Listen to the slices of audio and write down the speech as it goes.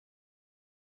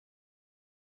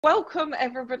Welcome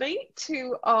everybody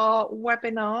to our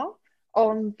webinar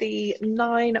on the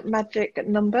 9 magic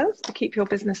numbers to keep your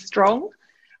business strong.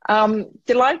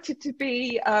 Delighted to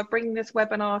be bringing this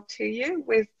webinar to you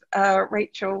with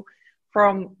Rachel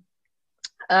from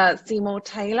Seymour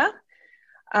Taylor.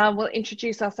 We'll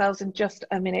introduce ourselves in just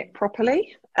a minute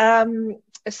properly.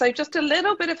 So just a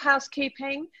little bit of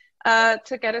housekeeping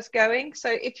to get us going.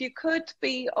 So if you could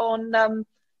be on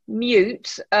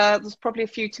mute, there's probably a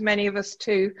few too many of us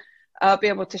to be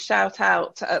able to shout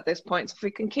out at this point. So if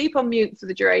we can keep on mute for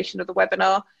the duration of the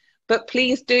webinar, but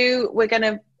please do, we're going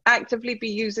to actively be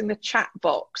using the chat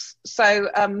box. So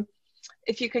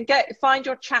if you can find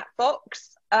your chat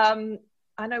box,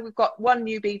 I know we've got one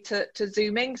newbie to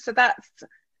Zooming, so that's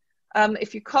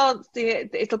if you can't see it,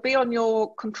 it'll be on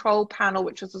your control panel,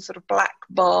 which is a sort of black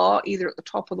bar either at the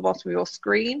top or the bottom of your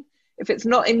screen. If it's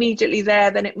not immediately there,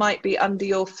 then it might be under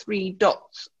your 3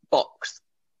 dots box.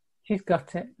 She's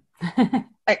got it.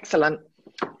 Excellent.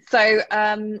 So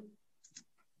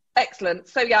excellent.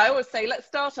 So yeah, I always say, let's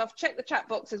start off, check the chat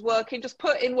box is working, just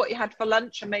put in what you had for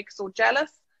lunch and make us all jealous.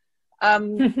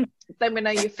 Then we know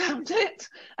you found it.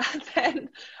 And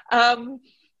then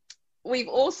we've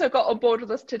also got on board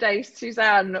with us today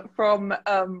Suzanne from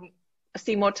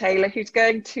Seymour Taylor, who's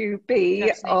going to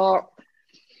be our...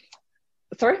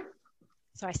 Sorry,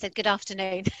 I said good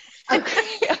afternoon.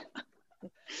 Okay.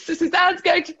 So Suzanne's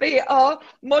going to be our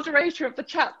moderator of the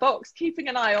chat box, keeping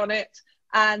an eye on it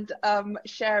and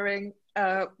sharing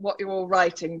what you're all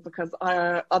writing, because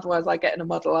otherwise I get in a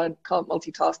muddle. I can't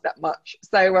multitask that much.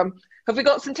 So have we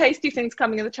got some tasty things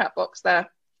coming in the chat box there,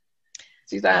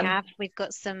 Suzanne? We have. We've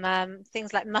got some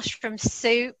things like mushroom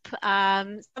soup.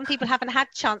 Some people haven't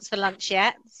had chance for lunch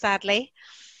yet, sadly.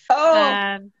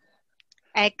 Oh.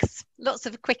 Eggs, lots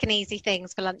of quick and easy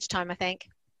things for lunchtime, I think.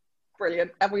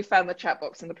 Brilliant. And we found the chat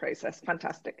box in the process.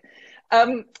 Fantastic.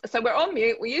 So we're on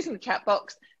mute, we're using the chat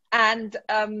box, and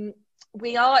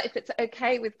we are, if it's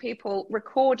okay with people,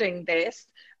 recording this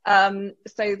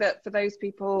so that for those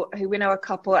people who, we know a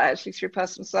couple actually through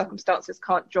personal circumstances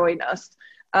can't join us.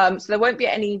 So there won't be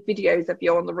any videos of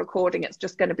you on the recording, it's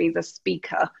just going to be the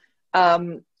speaker.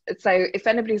 So if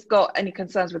anybody's got any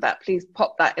concerns with that, please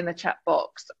pop that in the chat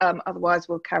box. Otherwise,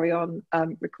 we'll carry on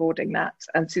recording that.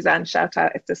 And Suzanne, shout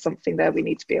out if there's something there we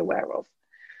need to be aware of.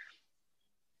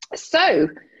 So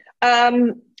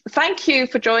thank you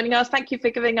for joining us. Thank you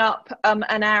for giving up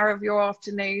an hour of your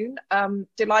afternoon.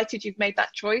 Delighted you've made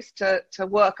that choice to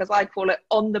work, as I call it,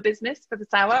 on the business for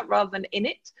this hour rather than in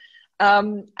it.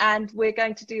 And we're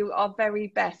going to do our very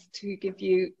best to give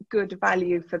you good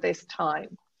value for this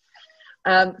time.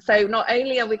 So not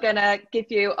only are we going to give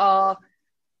you our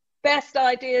best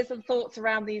ideas and thoughts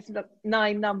around these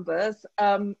 9 numbers,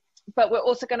 but we're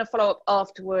also going to follow up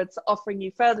afterwards, offering you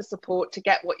further support to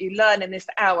get what you learn in this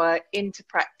hour into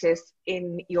practice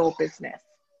in your business.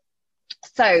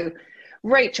 So,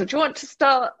 Rachel, do you want to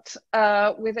start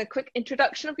with a quick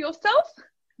introduction of yourself?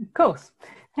 Of course.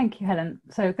 Thank you, Helen.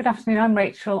 So good afternoon, I'm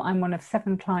Rachel. I'm one of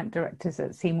 7 client directors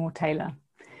at Seymour Taylor.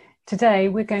 Today,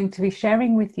 we're going to be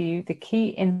sharing with you the key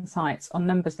insights on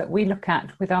numbers that we look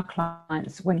at with our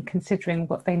clients when considering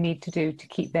what they need to do to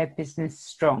keep their business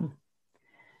strong.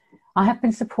 I have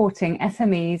been supporting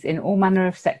SMEs in all manner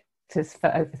of sectors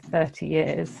for over 30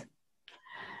 years.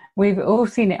 We've all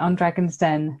seen it on Dragon's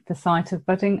Den, the sight of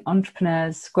budding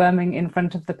entrepreneurs squirming in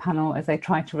front of the panel as they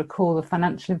try to recall the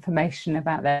financial information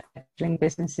about their fledgling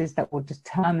businesses that will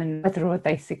determine whether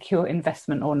they secure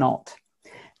investment or not.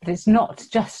 But it's not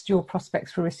just your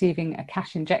prospects for receiving a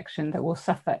cash injection that will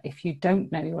suffer if you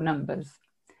don't know your numbers.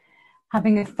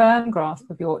 Having a firm grasp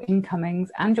of your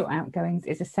incomings and your outgoings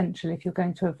is essential if you're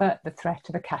going to avert the threat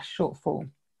of a cash shortfall,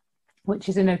 which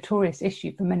is a notorious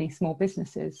issue for many small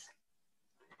businesses.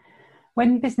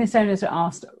 When business owners are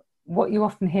asked, what you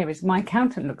often hear is, my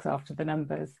accountant looks after the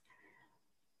numbers.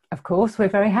 Of course, we're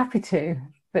very happy to.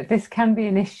 But this can be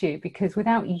an issue because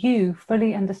without you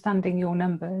fully understanding your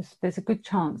numbers, there's a good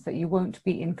chance that you won't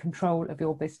be in control of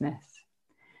your business.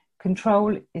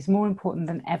 Control is more important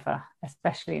than ever,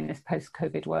 especially in this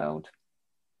post-COVID world.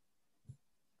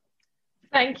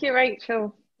 Thank you,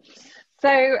 Rachel.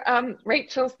 So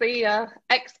Rachel's the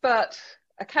expert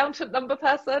accountant number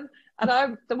person, and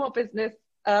I'm the more business.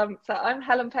 So I'm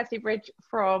Helen Pethybridge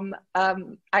from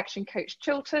Action Coach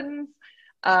Chilterns.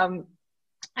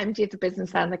 MD of the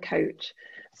business and the coach.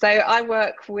 So I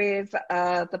work with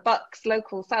the Bucks,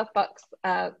 local South Bucks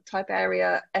type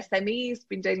area SMEs,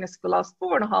 been doing this for the last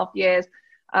 4.5 years,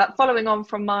 following on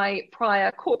from my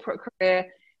prior corporate career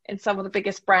in some of the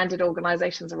biggest branded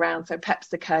organizations around, so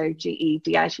PepsiCo, GE,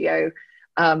 Diageo,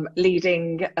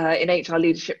 leading in HR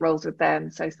leadership roles with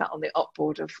them. So sat on the op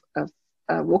board of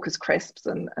Walker's Crisps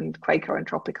and Quaker and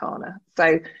Tropicana.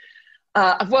 So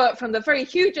I've worked from the very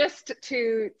hugest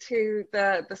to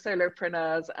the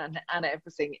solopreneurs and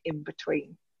everything in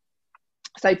between.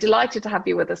 So delighted to have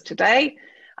you with us today.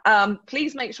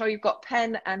 Please make sure you've got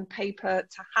pen and paper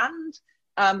to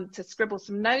hand to scribble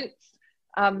some notes.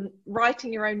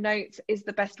 Writing your own notes is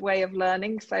the best way of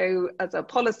learning. So as a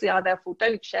policy, I therefore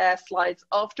don't share slides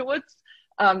afterwards.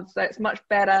 So it's much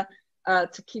better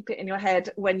to keep it in your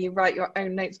head when you write your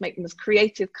own notes, make them as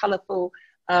creative, colourful,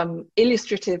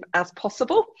 illustrative as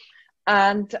possible.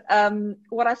 And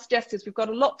what I suggest is we've got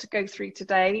a lot to go through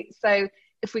today. So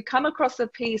if we come across a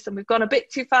piece and we've gone a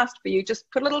bit too fast for you, just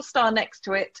put a little star next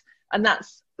to it. And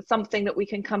that's something that we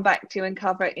can come back to and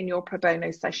cover in your pro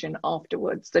bono session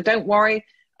afterwards. So don't worry,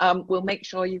 we'll make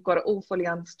sure you've got it all fully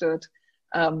understood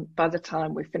by the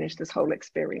time we finish this whole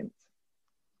experience.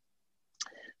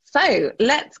 So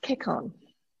let's kick on.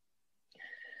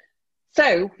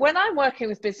 So when I'm working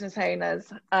with business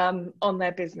owners on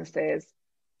their businesses,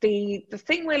 the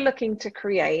thing we're looking to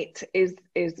create is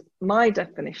my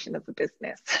definition of the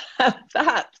business.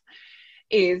 That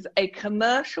is a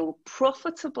commercial,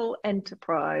 profitable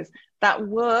enterprise that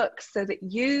works so that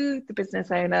you, the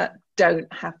business owner,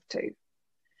 don't have to.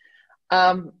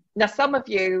 Now, some of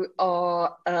you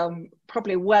are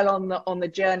probably well on the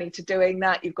journey to doing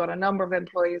that. You've got a number of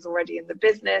employees already in the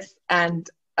business and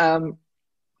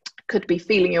could be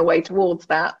feeling your way towards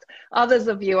that. Others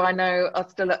of you I know are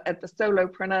still at the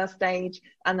solopreneur stage,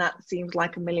 and that seems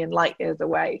like a million light years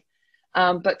away.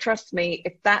 But trust me,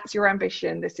 if that's your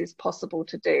ambition, this is possible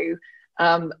to do,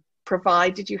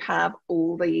 provided you have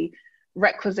all the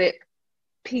requisite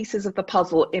pieces of the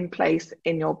puzzle in place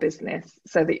in your business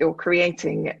so that you're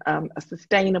creating a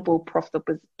sustainable,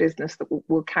 profitable business that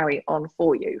will carry on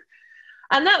for you.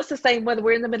 And that's the same whether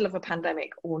we're in the middle of a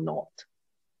pandemic or not.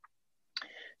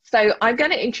 So I'm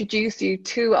going to introduce you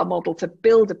to a model to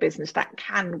build a business that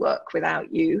can work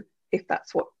without you, if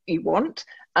that's what you want.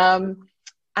 And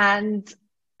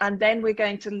then we're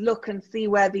going to look and see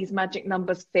where these magic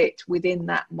numbers fit within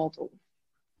that model.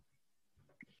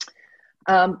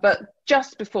 But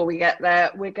just before we get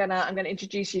there, I'm going to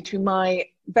introduce you to my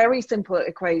very simple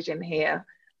equation here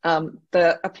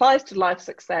that applies to life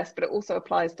success, but it also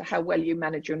applies to how well you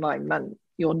manage your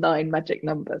nine magic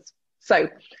numbers. So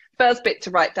first bit to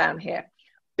write down here,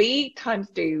 be times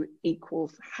do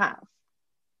equals have.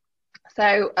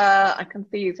 So I can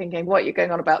see you thinking, what are you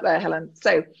going on about there, Helen?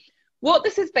 So what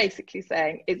this is basically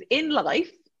saying is in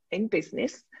life, in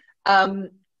business,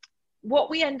 what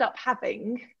we end up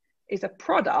having is a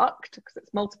product, because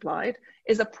it's multiplied,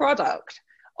 is a product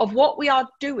of what we are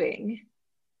doing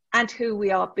and who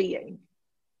we are being.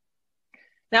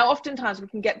 Now, oftentimes we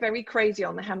can get very crazy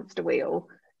on the hamster wheel,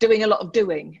 doing a lot of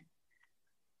doing.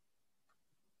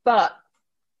 But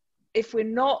if we're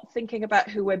not thinking about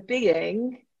who we're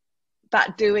being,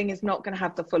 that doing is not going to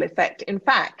have the full effect. In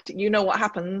fact, you know what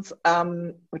happens,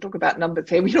 we're talking about numbers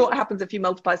here, we know what happens if you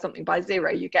multiply something by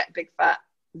 0, you get a big fat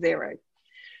 0.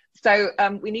 So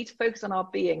we need to focus on our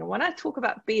being. And when I talk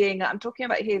about being, I'm talking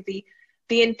about here the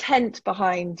intent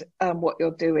behind what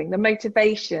you're doing, the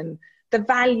motivation, the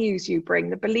values you bring,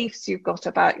 the beliefs you've got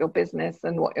about your business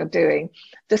and what you're doing,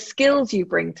 the skills you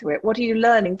bring to it, what are you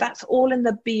learning? That's all in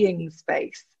the being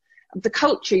space, the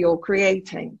culture you're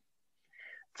creating.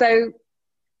 So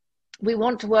we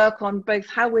want to work on both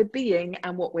how we're being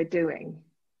and what we're doing.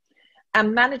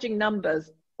 And managing numbers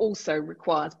also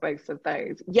requires both of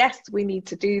those. Yes, we need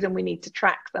to do them, we need to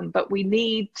track them, but we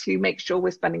need to make sure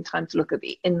we're spending time to look at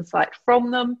the insight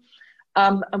from them.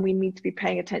 And we need to be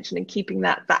paying attention and keeping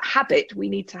that habit. We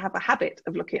need to have a habit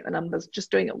of looking at the numbers.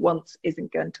 Just doing it once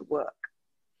isn't going to work.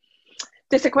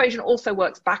 This equation also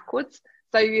works backwards.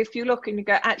 So if you look and you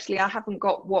go, actually, I haven't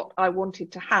got what I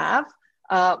wanted to have.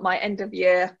 My end of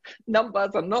year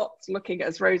numbers are not looking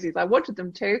as rosy as I wanted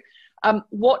them to.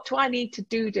 What do I need to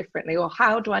do differently, or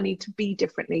how do I need to be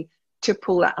differently to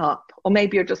pull that up? Or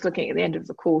maybe you're just looking at the end of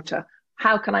the quarter.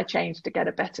 How can I change to get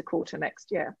a better quarter next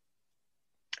year?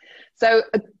 So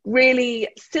a really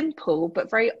simple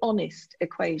but very honest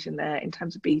equation there in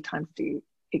terms of B times do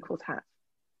equals have.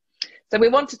 So we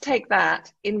want to take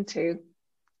that into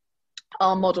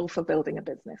our model for building a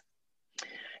business.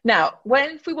 Now,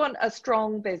 if we want a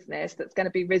strong business that's going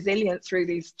to be resilient through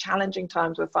these challenging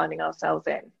times we're finding ourselves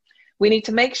in, we need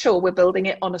to make sure we're building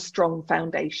it on a strong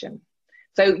foundation.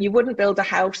 So you wouldn't build a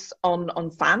house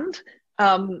on sand,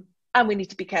 and we need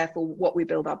to be careful what we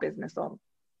build our business on.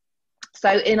 So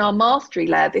in our mastery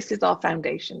layer, this is our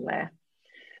foundation layer.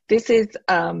 This is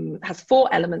has 4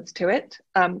 elements to it.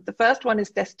 The first one is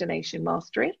destination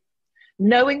mastery,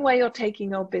 knowing where you're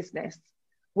taking your business.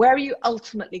 Where are you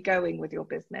ultimately going with your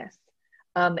business?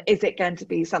 Is it going to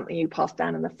be something you pass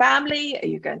down in the family? Are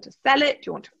you going to sell it? Do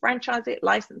you want to franchise it,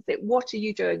 license it? What are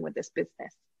you doing with this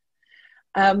business?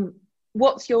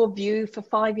 What's your view for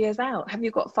 5 years out? Have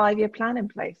you got a 5-year plan in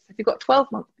place? Have you got a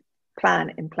 12-month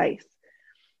plan in place?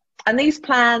 And these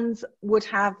plans would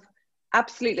have,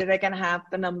 absolutely, they're going to have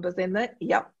the numbers in it.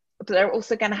 Yep. But they're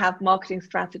also going to have marketing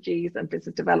strategies and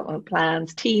business development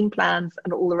plans, team plans,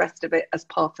 and all the rest of it as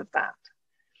part of that.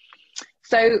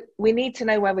 So we need to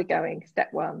know where we're going,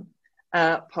 step 1,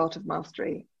 part of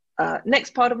mastery.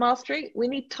 Next part of mastery, we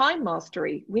need time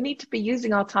mastery. We need to be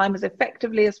using our time as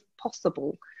effectively as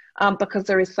possible because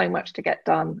there is so much to get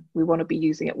done. We want to be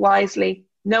using it wisely.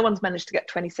 No one's managed to get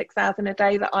 26 hours in a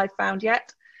day that I've found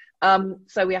yet.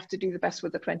 So we have to do the best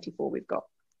with the 24 we've got.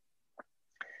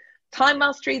 Time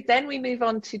mastery, then we move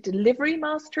on to delivery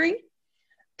mastery.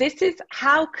 This is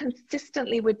how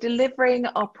consistently we're delivering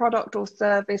our product or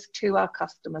service to our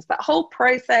customers. That whole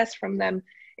process from them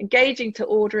engaging to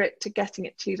order it to getting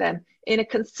it to them in a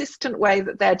consistent way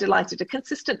that they're delighted, a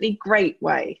consistently great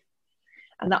way.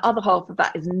 And the other half of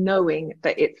that is knowing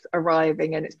that it's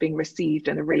arriving and it's being received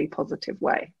in a really positive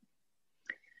way.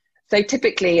 So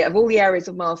typically, of all the areas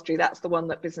of mastery, that's the one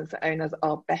that business owners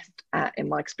are best at, in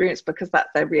my experience, because that's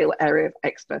their real area of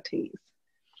expertise.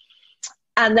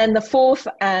 And then the 4th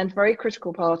and very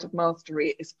critical part of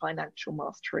mastery is financial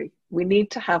mastery. We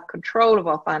need to have control of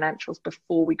our financials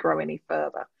before we grow any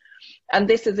further. And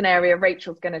this is an area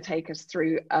Rachel's going to take us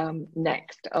through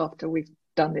next after we've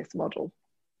done this model.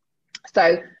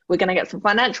 So we're going to get some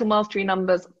financial mastery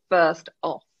numbers first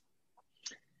off.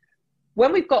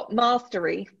 When we've got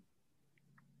mastery,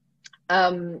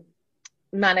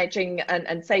 managing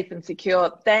and safe and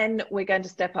secure, then we're going to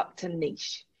step up to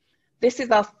niche. This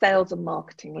is our sales and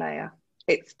marketing layer.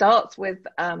 It starts with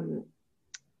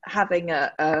having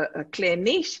a clear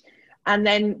niche, and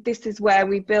then this is where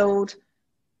we build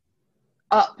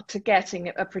up to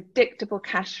getting a predictable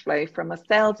cash flow from a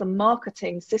sales and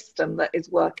marketing system that is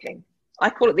working. I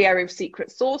call it the area of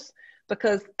secret sauce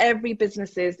because every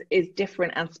business is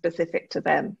different and specific to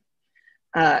them.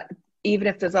 Even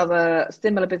if there's other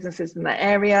similar businesses in that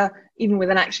area, even with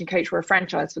an action coach or a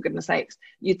franchise, for goodness sakes,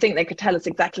 you'd think they could tell us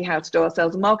exactly how to do our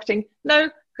sales and marketing. No,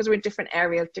 because we're in different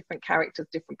areas, different characters,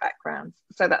 different backgrounds.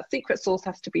 So that secret sauce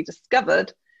has to be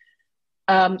discovered.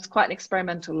 It's quite an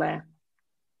experimental layer.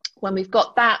 When we've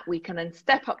got that, we can then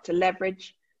step up to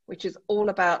leverage, which is all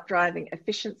about driving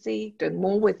efficiency, doing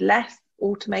more with less,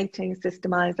 automating,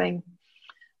 systemizing.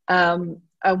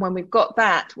 And when we've got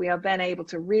that, we are then able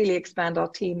to really expand our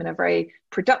team in a very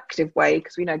productive way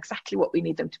because we know exactly what we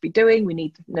need them to be doing. We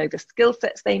need to know the skill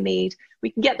sets they need. We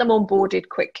can get them onboarded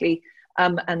quickly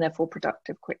and therefore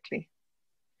productive quickly.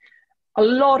 A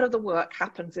lot of the work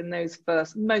happens in those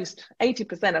first,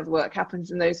 80% of the work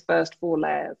happens in those first 4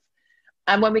 layers.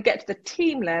 And when we get to the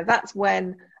team layer, that's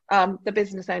when the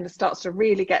business owner starts to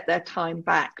really get their time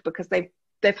back because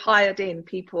they've hired in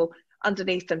people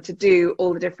underneath them to do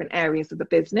all the different areas of the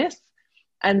business.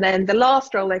 And then the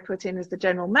last role they put in is the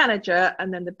general manager,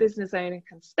 and then the business owner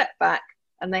can step back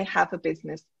and they have a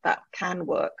business that can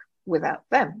work without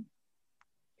them.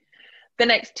 The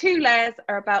next 2 layers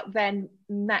are about then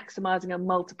maximizing and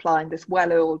multiplying this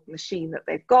well-oiled machine that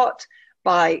they've got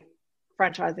by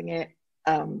franchising it,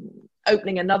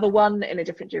 opening another one in a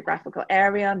different geographical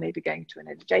area, maybe going to an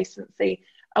adjacency,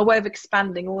 a way of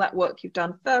expanding all that work you've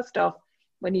done first off.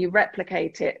 When you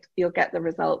replicate it, you'll get the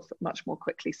results much more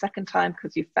quickly second time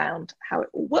because you've found how it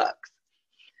all works.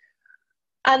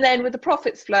 And then with the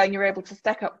profits flowing, you're able to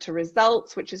stack up to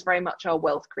results, which is very much our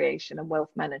wealth creation and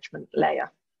wealth management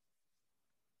layer.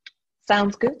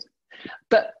 Sounds good?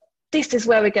 But this is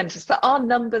where we're going to start. Our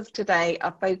numbers today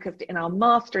are focused in our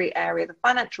mastery area, the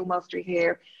financial mastery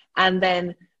here, and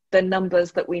then the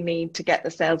numbers that we need to get the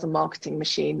sales and marketing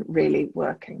machine really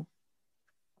working.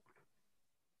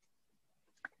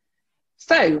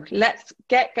 So let's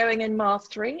get going in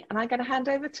mastery, and I'm going to hand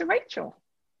over to Rachel.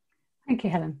 Thank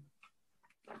you, Helen.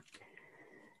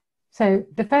 So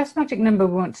the first magic number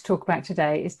we want to talk about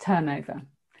today is turnover.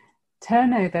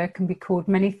 Turnover can be called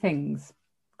many things: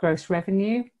 gross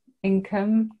revenue,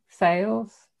 income,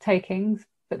 sales, takings,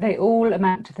 but they all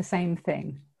amount to the same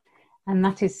thing. And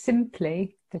that is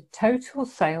simply the total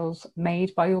sales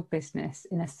made by your business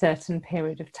in a certain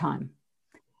period of time.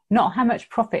 Not how much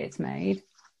profit it's made,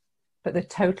 but the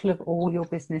total of all your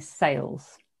business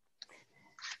sales.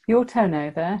 Your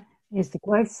turnover is the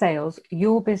gross sales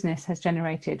your business has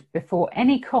generated before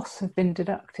any costs have been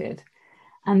deducted,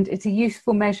 and it's a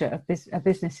useful measure of a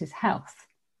business's health,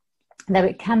 though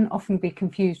it can often be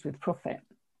confused with profit.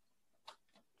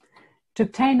 To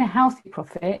obtain a healthy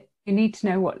profit, you need to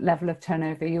know what level of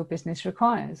turnover your business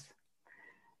requires.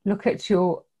 Look at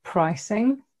your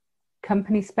pricing,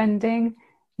 company spending,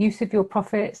 use of your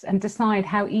profits, and decide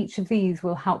how each of these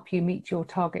will help you meet your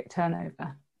target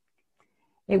turnover.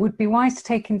 It would be wise to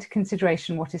take into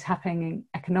consideration what is happening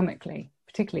economically,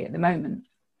 particularly at the moment,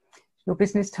 your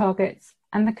business targets,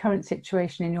 and the current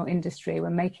situation in your industry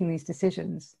when making these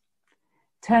decisions.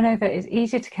 Turnover is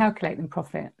easier to calculate than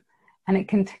profit, and it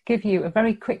can give you a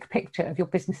very quick picture of your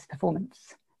business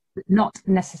performance, but not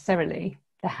necessarily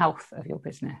the health of your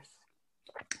business.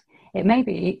 It may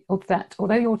be that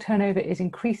although your turnover is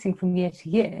increasing from year to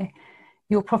year,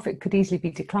 your profit could easily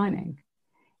be declining.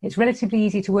 It's relatively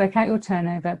easy to work out your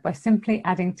turnover by simply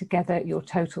adding together your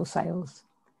total sales.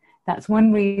 That's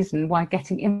one reason why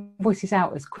getting invoices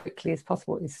out as quickly as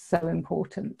possible is so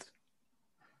important.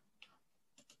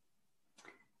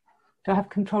 Do I have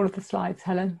control of the slides,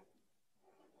 Helen?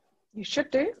 You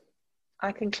should do.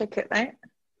 I can click it there.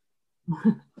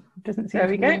 It doesn't seem there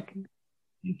to we be go. working.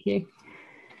 Thank you.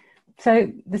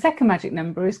 So the second magic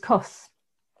number is costs.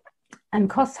 And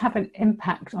costs have an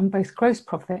impact on both gross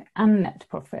profit and net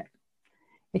profit.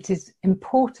 It is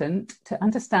important to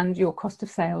understand your cost of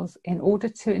sales in order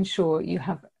to ensure you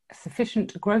have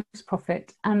sufficient gross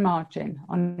profit and margin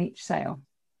on each sale,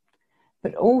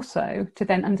 but also to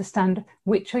then understand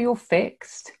which are your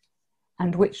fixed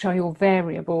and which are your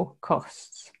variable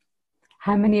costs.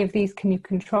 How many of these can you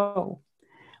control?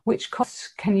 Which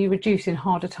costs can you reduce in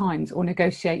harder times or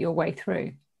negotiate your way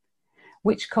through?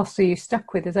 Which costs are you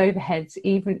stuck with as overheads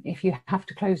even if you have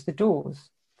to close the doors,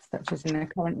 such as in the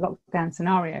current lockdown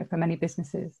scenario for many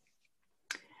businesses?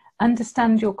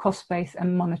 Understand your cost base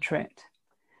and monitor it.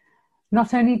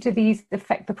 Not only do these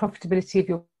affect the profitability of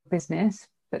your business,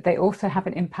 but they also have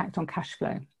an impact on cash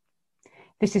flow.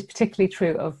 This is particularly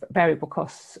true of variable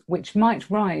costs, which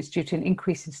might rise due to an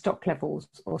increase in stock levels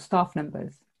or staff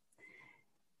numbers.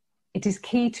 It is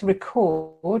key to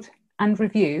record and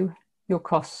review your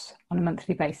costs on a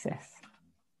monthly basis.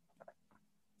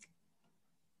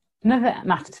 Another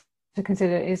matter to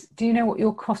consider is, do you know what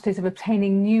your cost is of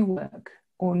obtaining new work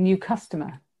or new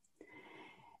customer?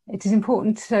 It is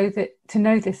important to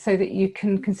know this so that you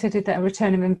can consider that a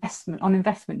return of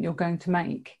investment you're going to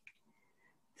make.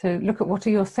 So look at what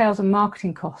are your sales and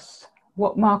marketing costs.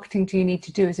 What marketing do you need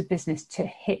to do as a business to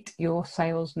hit your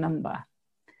sales number?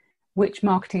 Which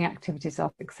marketing activities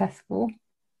are successful?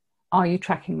 Are you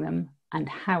tracking them? And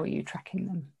how are you tracking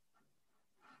them?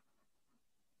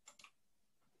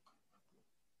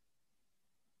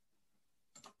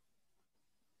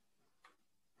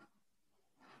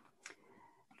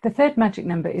 The third magic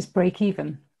number is break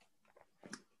even.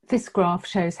 This graph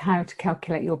shows how to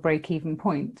calculate your break even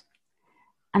point,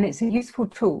 and it's a useful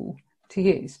tool to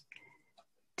use.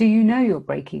 Do you know your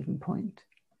break even point?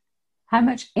 How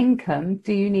much income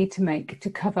do you need to make to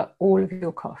cover all of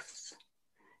your costs?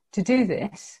 To do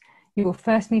this, you will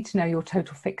first need to know your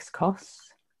total fixed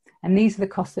costs, and these are the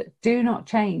costs that do not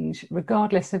change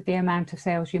regardless of the amount of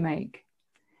sales you make.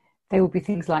 They will be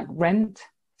things like rent,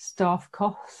 staff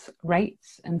costs,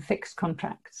 rates, and fixed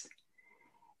contracts.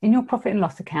 In your profit and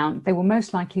loss account, they will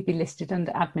most likely be listed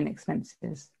under admin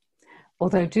expenses,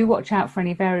 although do watch out for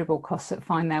any variable costs that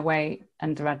find their way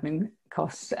under admin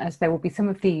costs, as there will be some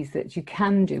of these that you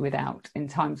can do without in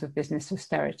times of business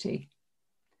austerity.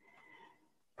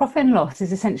 Profit and loss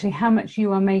is essentially how much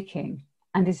you are making,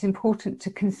 and it's important to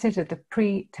consider the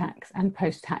pre-tax and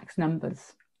post-tax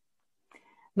numbers.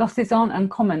 Losses aren't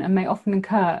uncommon and may often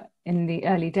occur in the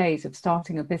early days of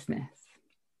starting a business.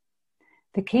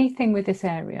 The key thing with this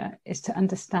area is to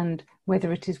understand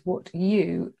whether it is what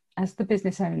you, as the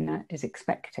business owner, is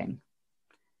expecting.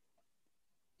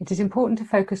 It is important to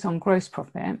focus on gross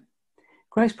profit.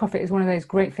 Gross profit is one of those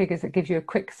great figures that gives you a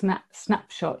quick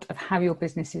snapshot of how your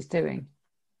business is doing.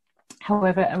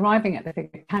 However, arriving at the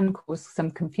figure can cause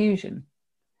some confusion.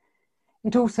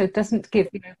 It also doesn't give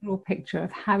the overall picture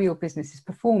of how your business is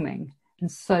performing,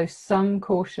 and so some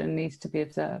caution needs to be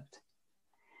observed.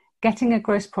 Getting a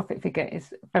gross profit figure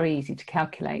is very easy to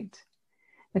calculate.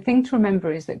 The thing to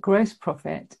remember is that gross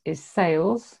profit is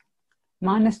sales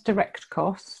minus direct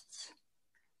costs,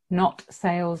 not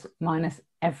sales minus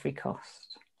every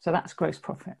cost. So that's gross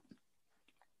profit.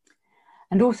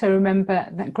 And also remember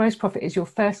that gross profit is your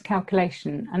first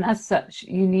calculation, and as such,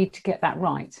 you need to get that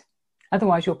right.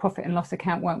 Otherwise, your profit and loss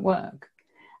account won't work,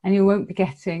 and you won't be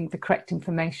getting the correct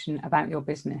information about your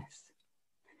business.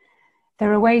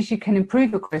 There are ways you can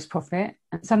improve your gross profit,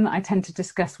 and some that I tend to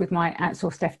discuss with my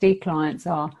outsourced FD clients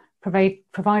are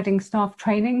providing staff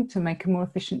training to make a more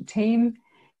efficient team,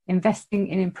 investing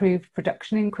in improved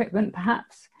production equipment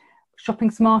perhaps,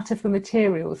 shopping smarter for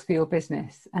materials for your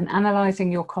business, and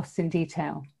analysing your costs in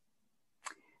detail.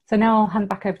 So now I'll hand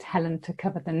back over to Helen to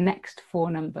cover the next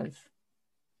 4 numbers.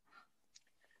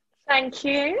 Thank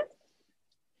you.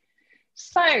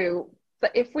 So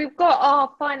if we've got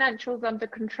our financials under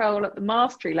control at the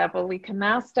mastery level, we can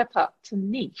now step up to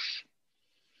niche.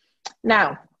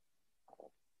 Now,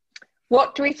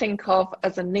 what do we think of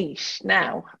as a niche?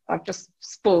 Now, I've just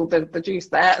spoiled the juice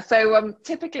there. So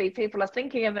typically people are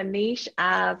thinking of a niche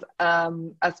as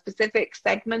a specific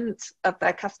segment of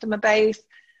their customer base,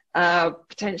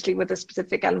 potentially with a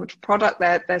specific element of product.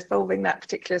 They're solving that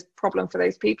particular problem for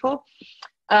those people.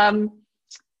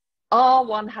 Our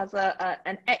one has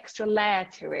an extra layer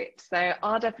to it. So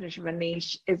our definition of a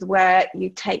niche is where you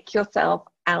take yourself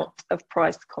out of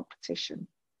price competition.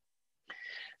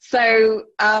 So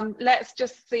let's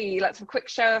just see, let's have a quick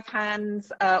show of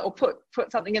hands, or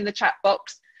put something in the chat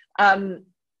box. Do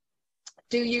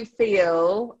you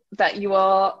feel that you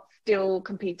are still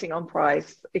competing on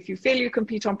price? If you feel you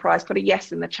compete on price, put a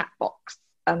yes in the chat box.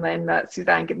 And then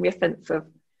Suzanne, give me a sense of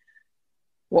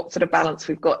what sort of balance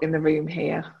we've got in the room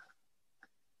here.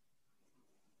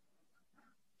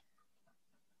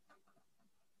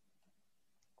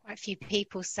 Quite a few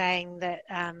people saying that,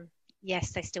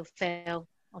 yes, they still feel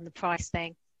on the price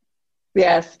thing.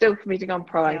 Yeah, still competing on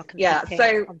price. Yeah,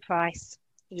 so on price.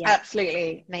 Yeah,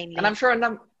 absolutely. Mainly. And I'm sure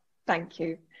thank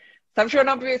you. So I'm sure a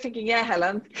number of you are thinking, yeah,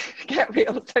 Helen, get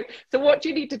real. So what do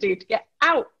you need to do to get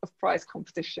out of price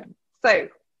competition? So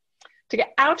to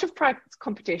get out of price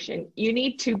competition, you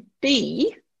need to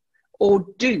be or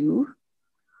do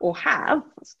or have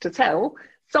to sell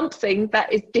something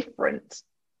that is different.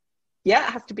 Yeah,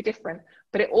 it has to be different,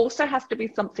 but it also has to be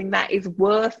something that is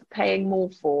worth paying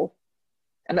more for.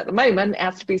 And at the moment, it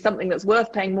has to be something that's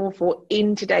worth paying more for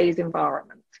in today's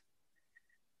environment.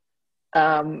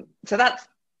 So that's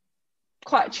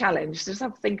quite a challenge. So just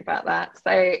have to think about that.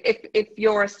 So if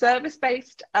you're a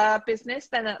service-based business,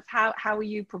 then that's how are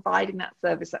you providing that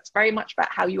service? That's very much about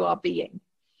how you are being.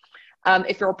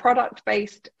 If you're a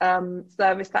product-based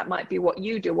service, that might be what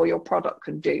you do or your product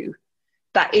can do.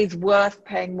 That is worth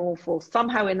paying more for.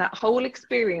 Somehow in that whole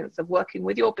experience of working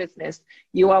with your business,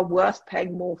 you are worth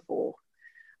paying more for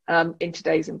in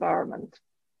today's environment.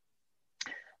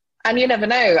 And you never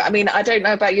know. I mean, I don't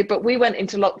know about you, but we went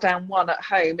into lockdown 1 at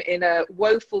home in a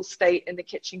woeful state in the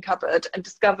kitchen cupboard and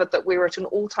discovered that we were at an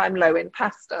all-time low in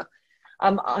pasta.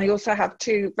 I also have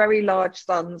 2 very large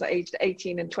sons aged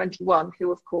 18 and 21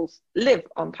 who, of course, live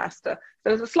on pasta.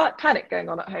 There was a slight panic going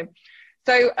on at home.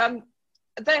 So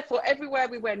therefore, everywhere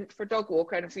we went for a dog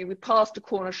walk or anything, we passed a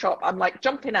corner shop. I'm like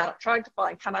jumping out, trying to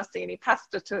find, can I see any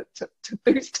pasta to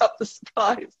boost up the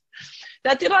supplies?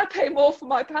 Now, did I pay more for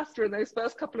my pasta in those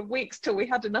first couple of weeks till we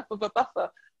had enough of a buffer?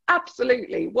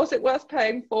 Absolutely. Was it worth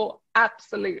paying for?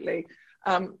 Absolutely.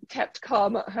 Kept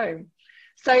calm at home.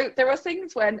 So there are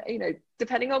things when, you know,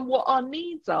 depending on what our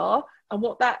needs are and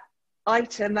what that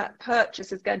item, that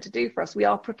purchase is going to do for us, we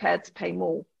are prepared to pay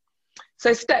more.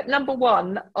 So step number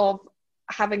 1 of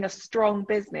having a strong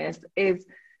business is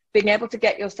being able to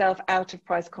get yourself out of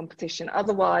price competition.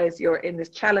 Otherwise, you're in this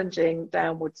challenging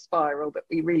downward spiral that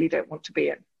we really don't want to be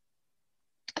in.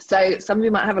 So some of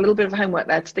you might have a little bit of homework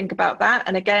there to think about that.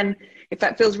 And again, if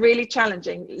that feels really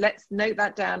challenging, let's note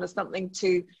that down as something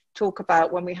to talk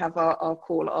about when we have our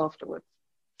call afterwards.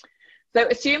 So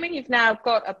assuming you've now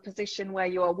got a position where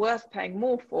you are worth paying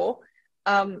more for,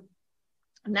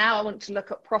 now I want to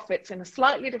look at profits in a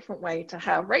slightly different way to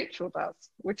how Rachel does,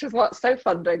 which is what's so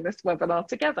fun doing this webinar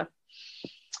together.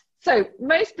 So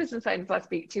most business owners I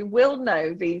speak to will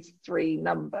know these 3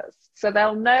 numbers. So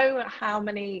they'll know how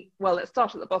many, well, let's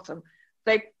start at the bottom.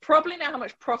 They probably know how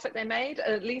much profit they made,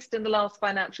 at least in the last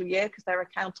financial year, because their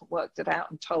accountant worked it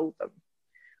out and told them.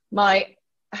 My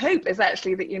hope is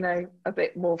actually that you know a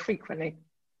bit more frequently.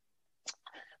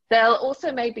 They'll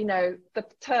also maybe know the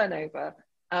turnover,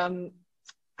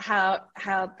 how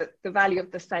the value of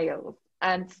the sales,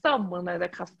 and some will know their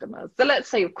customers. So let's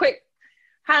say a quick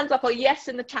hands up or yes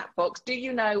in the chat box. Do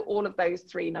you know all of those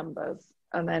 3 numbers?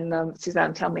 And then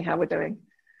Suzanne, tell me how we're doing.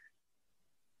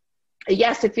 A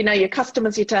yes if you know your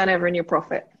customers, your turnover, and your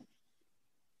profit.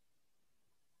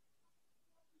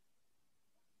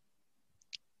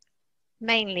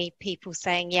 Mainly people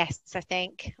saying yes, I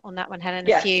think, on that one, Helen.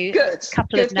 Yeah, a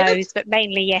couple of no's, but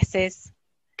mainly yeses.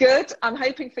 Good. I'm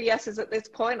hoping for yeses at this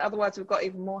point. Otherwise, we've got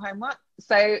even more homework.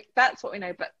 So that's what we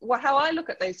know. But how I look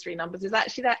at those 3 numbers is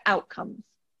actually their outcomes.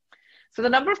 So the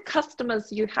number of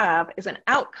customers you have is an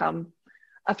outcome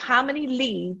of how many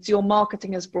leads your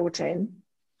marketing has brought in,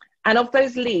 and of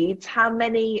those leads, how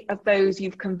many of those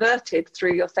you've converted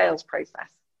through your sales process.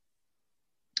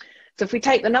 So if we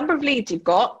take the number of leads you've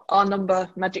got, our number,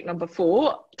 magic number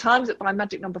 4, times it by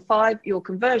magic number 5, your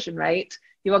conversion rate,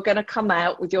 you are going to come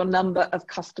out with your number of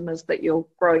customers that you're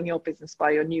growing your business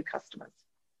by, your new customers.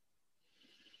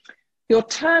 Your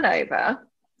turnover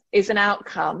is an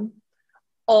outcome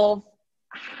of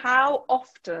how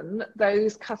often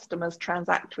those customers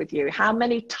transact with you, how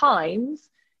many times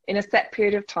in a set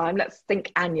period of time. Let's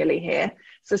think annually here.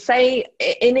 So say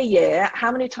in a year,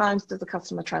 how many times does the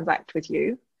customer transact with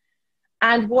you?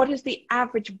 And what is the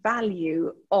average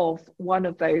value of one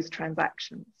of those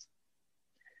transactions?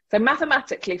 So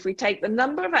mathematically, if we take the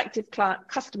number of active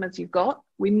customers you've got,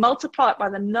 we multiply it by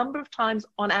the number of times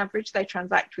on average they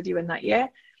transact with you in that year,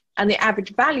 and the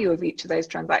average value of each of those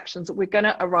transactions, we're going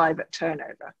to arrive at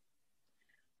turnover.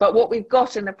 But what we've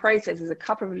got in the process is a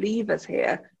couple of levers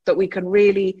here that we can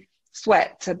really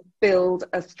sweat to build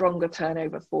a stronger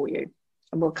turnover for you.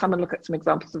 And we'll come and look at some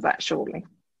examples of that shortly.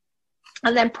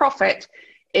 And then profit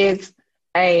is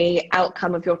an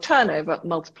outcome of your turnover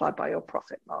multiplied by your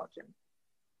profit margin.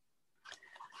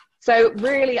 So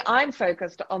really, I'm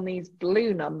focused on these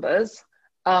blue numbers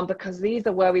because these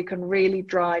are where we can really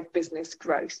drive business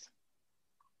growth.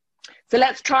 So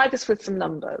let's try this with some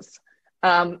numbers.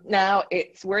 Now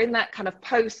we're in that kind of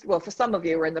post, well, for some of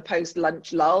you, we're in the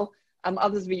post-lunch lull.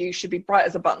 Others of you should be bright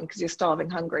as a button because you're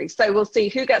starving hungry. So we'll see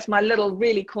who gets my little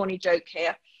really corny joke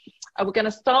here. We're going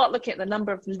to start looking at the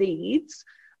number of leads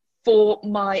for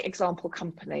my example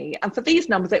company. And for these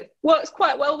numbers, it works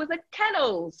quite well with the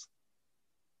kennels.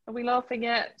 Are we laughing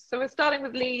yet? So we're starting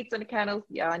with leads and a kennel.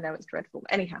 Yeah, I know it's dreadful.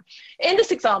 Anyhow, in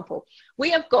this example,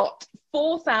 we have got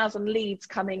 4,000 leads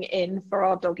coming in for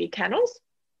our doggy kennels.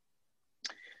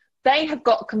 They have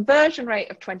got a conversion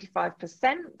rate of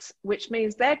 25%, which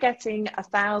means they're getting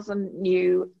 1,000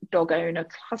 new dog owner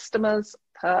customers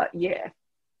per year.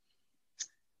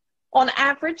 On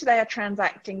average, they are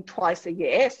transacting twice a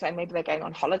year. So maybe they're going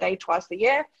on holiday twice a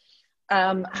year,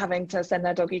 having to send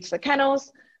their doggy to the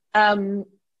kennels.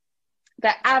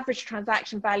 Their average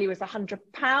transaction value is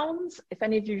 £100. If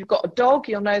any of you have got a dog,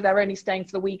 you'll know they're only staying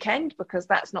for the weekend because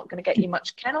that's not going to get you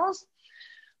much kennels.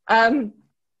 And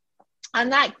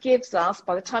that gives us,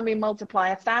 by the time we multiply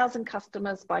 1,000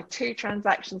 customers by 2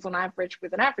 transactions on average,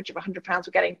 with an average of £100,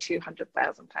 we're getting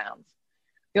 £200,000.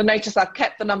 You'll notice I've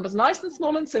kept the numbers nice and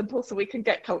small and simple so we can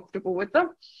get comfortable with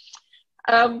them.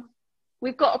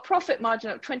 We've got a profit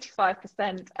margin of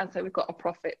 25%, and so we've got a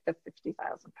profit of £50,000.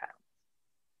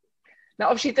 Now,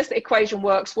 obviously, this equation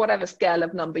works whatever scale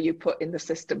of number you put in the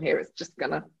system here, it's just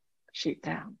going to shoot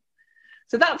down.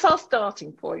 So that's our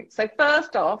starting point. So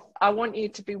first off, I want you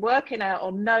to be working out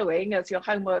or knowing as your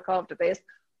homework after this,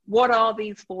 what are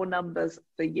these 4 numbers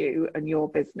for you and your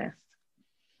business?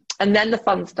 And then the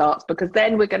fun starts, because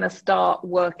then we're going to start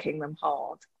working them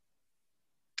hard.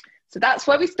 So that's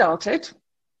where we started.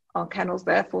 Our kennels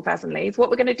there, 4,000 leads. What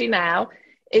we're going to do now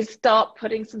is start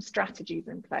putting some strategies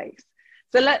in place.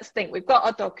 So let's think, we've got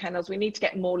our dog kennels, we need to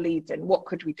get more leads in. What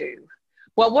could we do?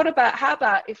 Well, how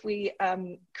about if we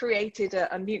created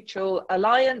a mutual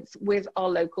alliance with our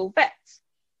local vets?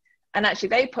 And actually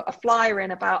they put a flyer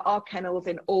in about our kennels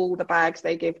in all the bags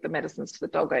they give the medicines to the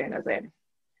dog owners in.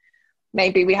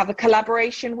 Maybe we have a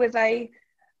collaboration with a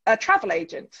travel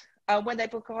agent. When they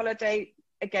book a holiday,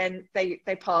 again, they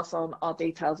pass on our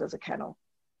details as a kennel.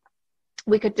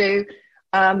 We could do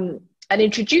an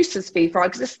introducer's fee for our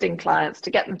existing clients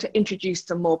to get them to introduce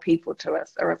some more people to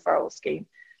us, a referral scheme.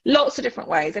 Lots of different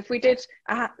ways. If we did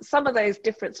some of those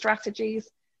different strategies,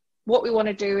 what we want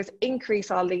to do is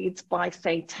increase our leads by,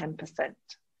 say, 10%.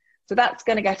 So that's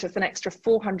going to get us an extra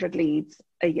 400 leads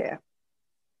a year.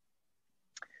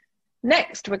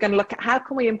 Next, we're going to look at how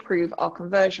can we improve our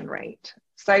conversion rate.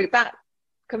 So that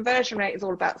conversion rate is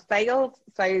all about sales.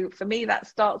 So for me, that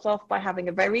starts off by having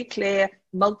a very clear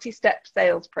multi-step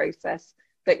sales process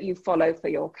that you follow for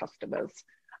your customers.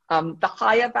 The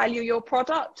higher value your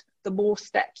product, the more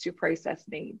steps your process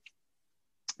needs.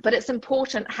 But it's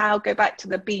important go back to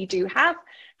the be, do, have.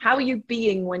 How are you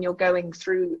being when you're going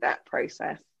through that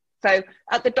process? So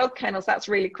at the dog kennels, that's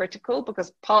really critical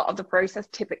because part of the process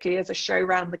typically is a show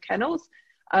around the kennels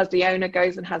as the owner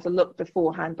goes and has a look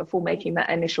beforehand before making that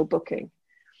initial booking.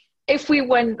 If we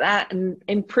went that and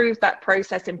improved that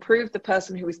process, improved the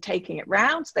person who was taking it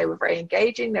round, so they were very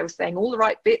engaging, they were saying all the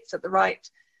right bits at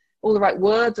all the right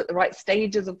words at the right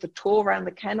stages of the tour around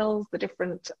the kennels, the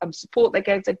different support they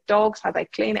gave their dogs, how they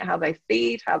clean it, how they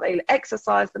feed, how they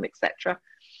exercise them, etc.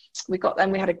 We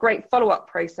had a great follow-up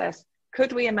process.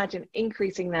 Could we imagine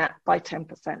increasing that by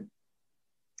 10%?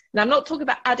 Now, I'm not talking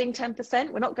about adding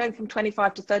 10%. We're not going from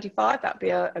 25 to 35. That'd be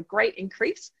a great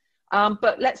increase.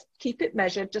 But let's keep it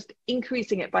measured, just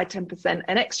increasing it by 10%.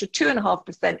 An extra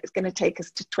 2.5% is going to take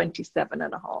us to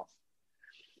 27.5.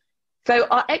 So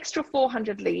our extra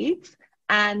 400 leads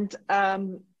and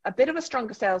a bit of a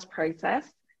stronger sales process,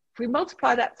 if we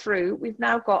multiply that through, we've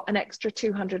now got an extra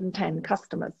 210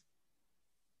 customers.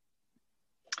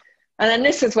 And then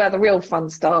this is where the real fun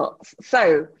starts.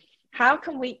 So how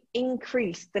can we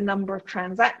increase the number of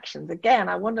transactions? Again,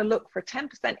 I want to look for a 10%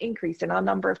 increase in our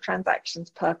number of transactions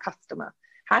per customer.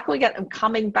 How can we get them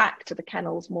coming back to the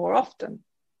kennels more often?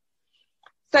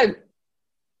 So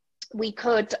we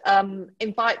could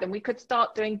invite them. We could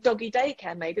start doing doggy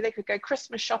daycare. Maybe they could go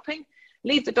Christmas shopping,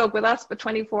 leave the dog with us for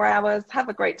 24 hours, have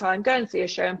a great time, go and see a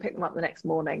show and pick them up the next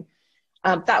morning.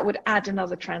 That would add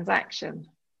another transaction.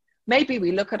 Maybe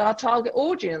we look at our target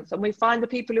audience and we find the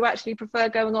people who actually prefer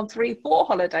going on 3-4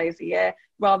 holidays a year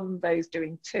rather than those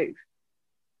doing 2.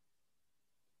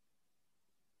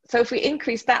 So if we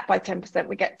increase that by 10%,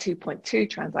 we get 2.2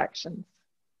 transactions.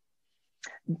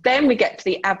 Then we get to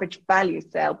the average value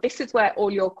sale. This is where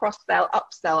all your cross-sell,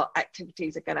 upsell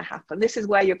activities are going to happen. This is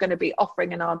where you're going to be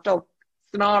offering, in our dog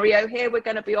scenario here, we're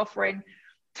going to be offering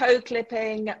toe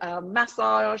clipping,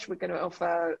 massage, we're going to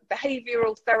offer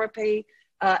behavioral therapy,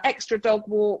 extra dog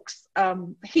walks,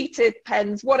 heated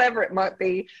pens, whatever it might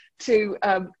be, to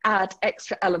add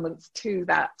extra elements to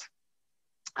that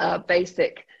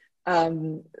basic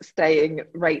staying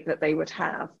rate that they would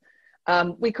have.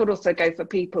 We could also go for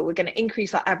people, we're going to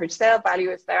increase our average sale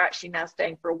value if they're actually now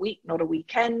staying for a week, not a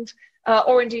weekend,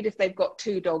 or indeed if they've got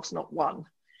 2 dogs, not 1.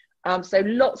 So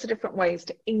lots of different ways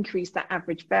to increase that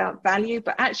average value,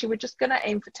 but actually we're just going to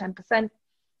aim for 10%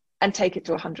 and take it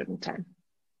to 110.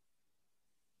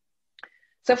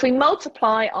 So if we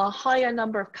multiply our higher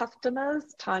number of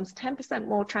customers times 10%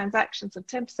 more transactions and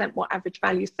 10% more average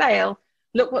value sale,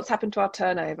 look what's happened to our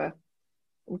turnover.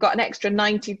 We've got an extra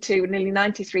 92, nearly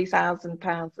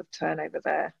 £93,000 of turnover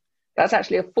there. That's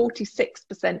actually a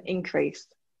 46% increase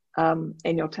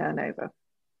in your turnover.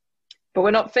 But we're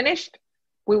not finished.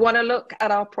 We want to look at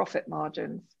our profit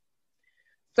margins.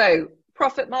 So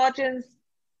profit margins,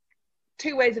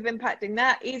 2 ways of impacting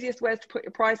that. Easiest way is to put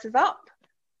your prices up.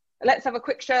 Let's have a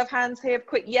quick show of hands here.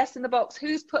 Quick yes in the box.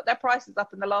 Who's put their prices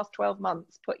up in the last 12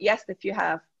 months? Put yes if you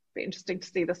have. Be interesting to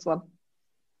see this one.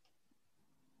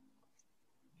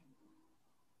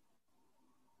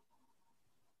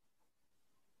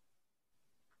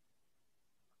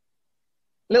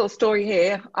 Little story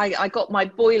here. I got my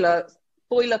boiler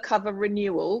cover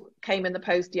renewal, came in the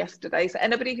post yesterday. So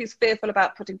anybody who's fearful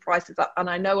about putting prices up, and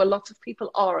I know a lot of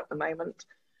people are at the moment,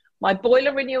 my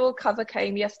boiler renewal cover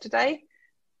came yesterday.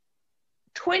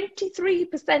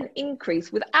 23%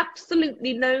 increase with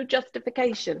absolutely no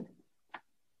justification.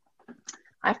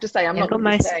 I have to say, I'm not going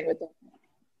to be staying with them.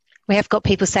 We have got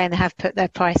people saying they have put their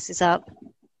prices up.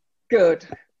 Good,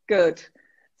 good.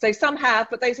 So some have,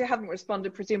 but those who haven't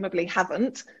responded presumably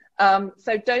haven't.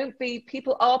 So don't be,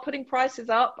 people are putting prices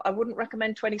up. I wouldn't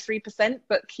recommend 23%,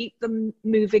 but keep them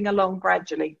moving along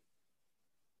gradually.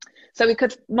 So we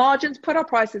could margins, put our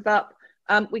prices up.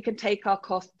 We can take our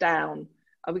costs down.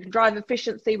 We can drive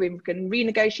efficiency, we can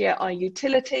renegotiate our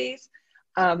utilities,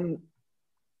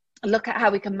 look at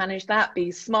how we can manage that, be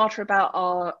smarter about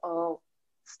our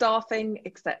staffing,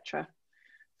 etc.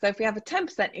 So if we have a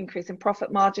 10% increase in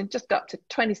profit margin, just up to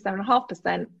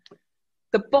 27.5%,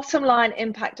 the bottom line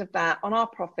impact of that on our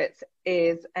profits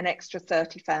is an extra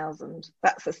 30,000.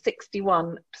 That's a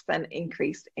 61%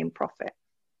 increase in profit.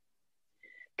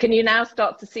 Can you now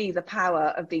start to see the power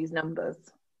of these numbers?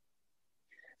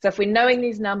 So if we're knowing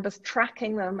these numbers,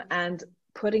 tracking them and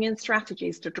putting in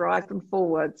strategies to drive them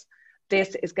forwards,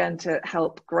 this is going to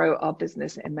help grow our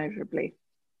business immeasurably.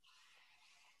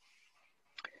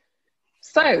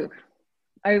 So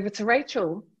over to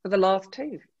Rachel for the last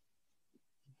 2.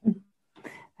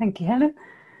 Thank you, Helen.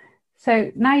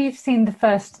 So now you've seen the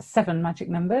first 7 magic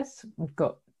numbers. We've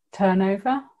got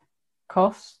turnover,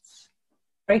 costs,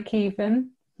 break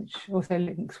even, which also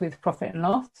links with profit and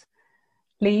loss,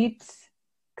 leads,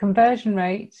 conversion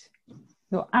rate,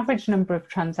 your average number of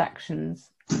transactions,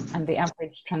 and the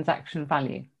average transaction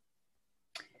value.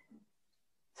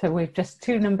 So we've just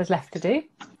 2 numbers left to do.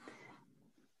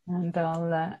 And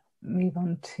I'll move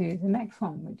on to the next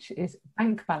one, which is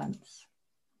bank balance.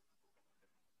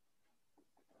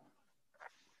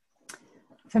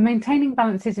 So maintaining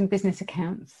balances in business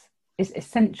accounts is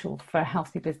essential for a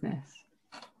healthy business.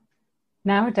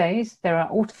 Nowadays, there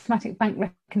are automatic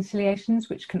bank reconciliations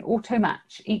which can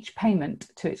auto-match each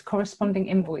payment to its corresponding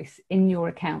invoice in your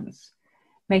accounts,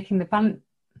 making the balance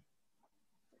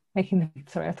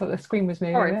Sorry, I thought the screen was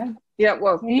moving Sorry. there. Yeah,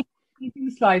 well, Are you using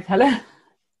the slides, Helen?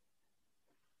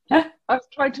 I was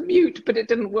trying to mute, but it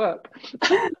didn't work.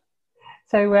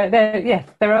 So there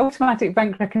are automatic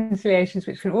bank reconciliations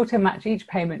which can auto-match each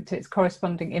payment to its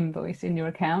corresponding invoice in your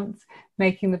accounts,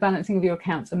 making the balancing of your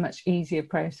accounts a much easier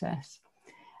process.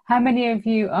 How many of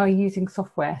you are using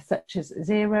software such as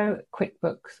Xero,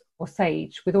 QuickBooks or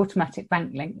Sage with automatic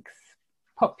bank links?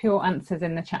 Pop your answers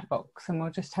in the chat box and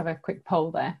we'll just have a quick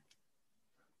poll there.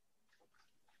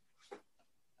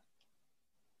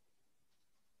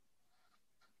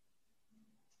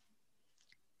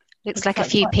 Looks like a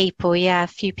few people, a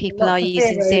few people are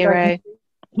using Xero.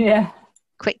 Yeah.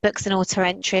 QuickBooks and auto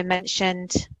entry are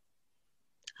mentioned.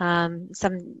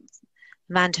 Some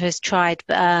Amanda has tried,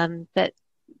 but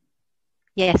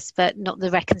yes, but not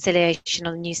the reconciliation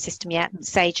on the new system yet.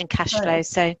 Sage and cash flow.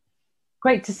 So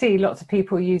great to see lots of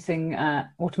people using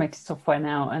automated software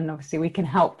now, and obviously we can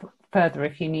help further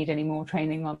if you need any more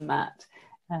training on that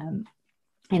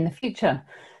in the future.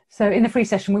 So in the free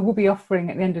session we will be offering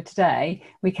at the end of today,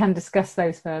 we can discuss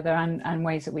those further and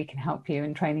ways that we can help you,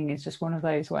 and training is just one of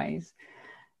those ways.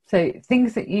 So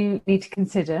things that you need to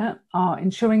consider are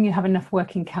ensuring you have enough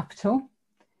working capital.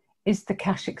 Is the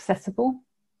cash accessible?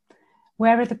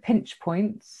 Where are the pinch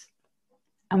points?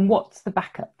 And what's the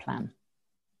backup plan?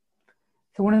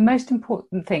 So one of the most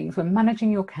important things when managing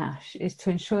your cash is to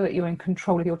ensure that you're in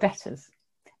control of your debtors.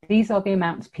 These are the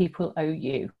amounts people owe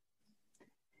you.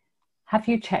 Have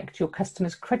you checked your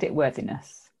customers'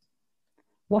 creditworthiness?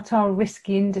 What are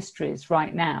risky industries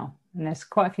right now? And there's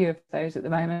quite a few of those at the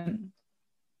moment.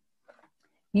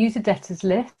 Use a debtors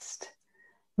list,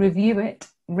 review it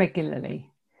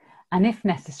regularly, and if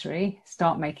necessary,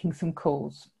 start making some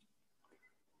calls.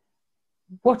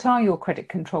 What are your credit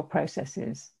control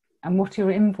processes and what are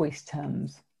your invoice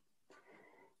terms?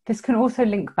 This can also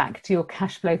link back to your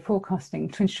cash flow forecasting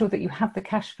to ensure that you have the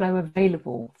cash flow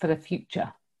available for the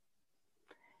future.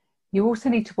 You also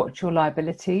need to watch your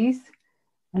liabilities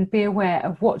and be aware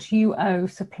of what you owe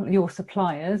your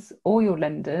suppliers or your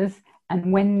lenders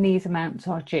and when these amounts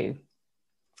are due.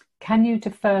 Can you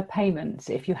defer payments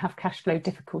if you have cash flow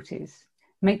difficulties?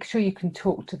 Make sure you can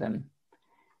talk to them.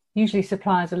 Usually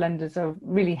suppliers or lenders are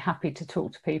really happy to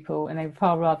talk to people, and they'd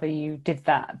far rather you did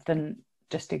that than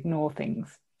just ignore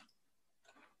things.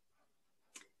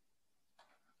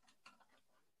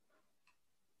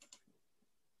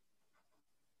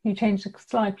 Can you change the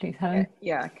slide, please, Helen?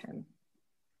 Yeah, I can.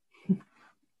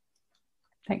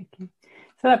 Thank you.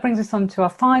 So that brings us on to our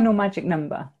final magic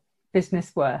number,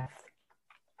 business worth.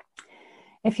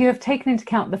 If you have taken into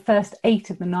account the first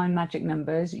 8 of the 9 magic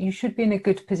numbers, you should be in a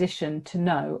good position to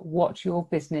know what your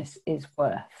business is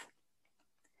worth.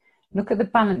 Look at the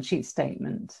balance sheet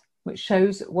statement, which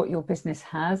shows what your business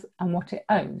has and what it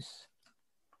owes.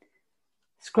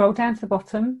 Scroll down to the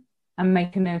bottom and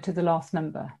make a note of the last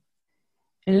number.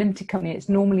 In a limited company, it's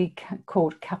normally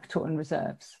called capital and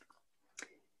reserves.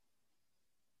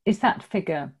 Is that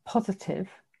figure positive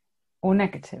or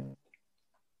negative?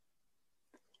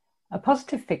 A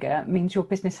positive figure means your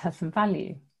business has some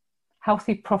value.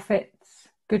 Healthy profits,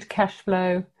 good cash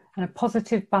flow, and a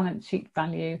positive balance sheet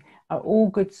value are all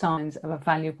good signs of a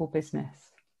valuable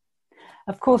business.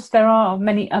 Of course, there are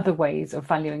many other ways of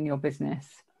valuing your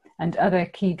business and other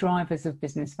key drivers of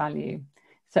business value,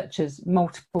 such as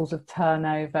multiples of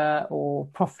turnover or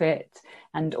profit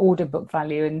and order book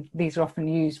value, and these are often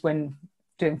used when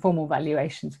doing formal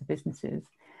valuations for businesses.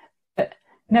 But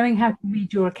knowing how to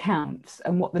read your accounts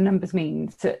and what the numbers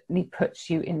mean certainly puts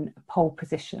you in a pole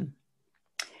position.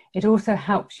 It also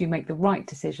helps you make the right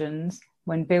decisions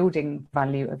when building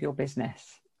value of your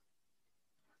business.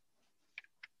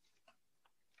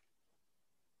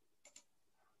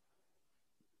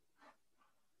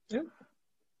 Yep.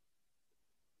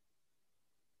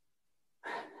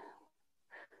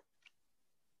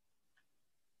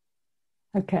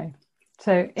 Okay,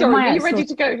 so sorry, are you ready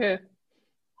to go here?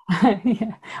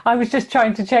 Yeah, I was just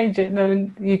trying to change it,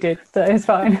 and you did, so it's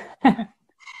fine.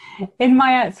 In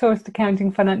my outsourced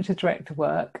accounting financial director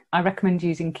work, I recommend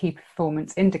using key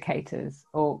performance indicators,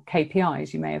 or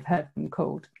KPIs, you may have heard them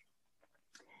called.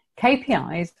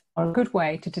 KPIs are a good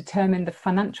way to determine the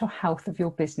financial health of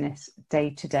your business day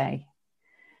to day.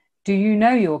 Do you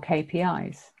know your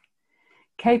KPIs?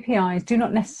 KPIs do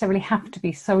not necessarily have to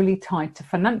be solely tied to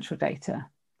financial data.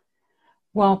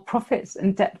 While profits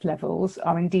and debt levels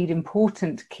are indeed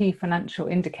important key financial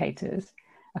indicators,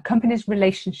 a company's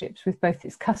relationships with both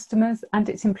its customers and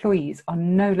its employees are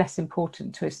no less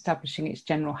important to establishing its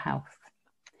general health.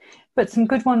 But some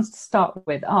good ones to start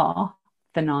with are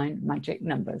the 9 magic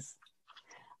numbers.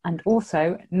 And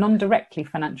also non-directly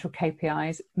financial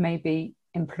KPIs may be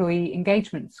employee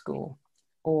engagement score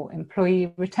or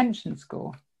employee retention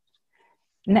score,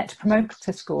 net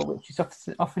promoter score, which is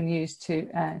often used to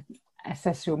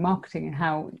assess your marketing and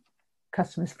how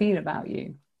customers feel about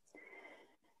you,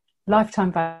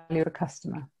 lifetime value of a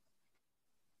customer.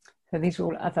 So these are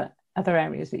all other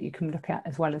areas that you can look at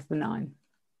as well as the 9.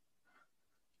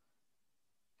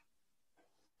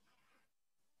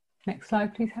 Next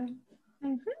slide, please, Helen.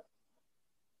 Mm-hmm.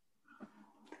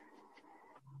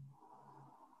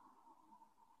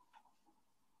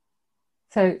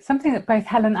 So something that both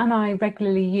Helen and I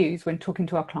regularly use when talking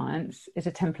to our clients is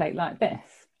a template like this.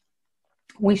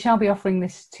 We shall be offering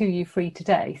this to you free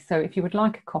today. So if you would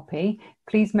like a copy,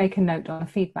 please make a note on a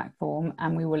feedback form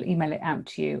and we will email it out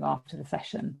to you after the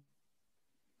session.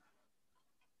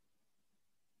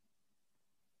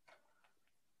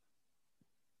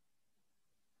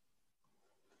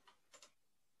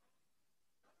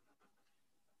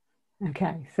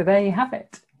 Okay, so there you have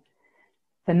it.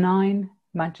 The 9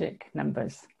 magic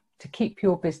numbers to keep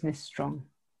your business strong.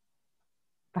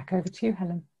 Back over to you,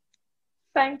 Helen.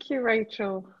 Thank you,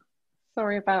 Rachel.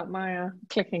 Sorry about my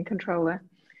clicking controller.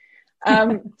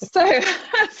 So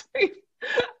as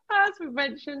we've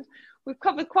mentioned, we've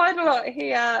covered quite a lot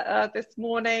here this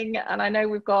morning, and I know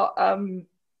we've got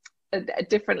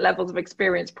different levels of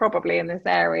experience probably in this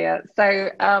area.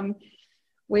 So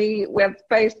we've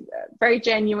both very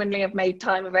genuinely have made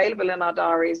time available in our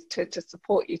diaries to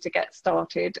support you to get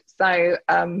started. So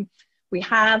we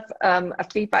have a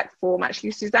feedback form.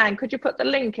 Actually, Suzanne, could you put the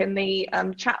link in the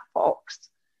chat box?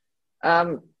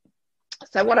 So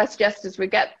what I suggest is we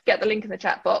get the link in the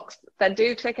chat box, then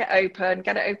do click it open,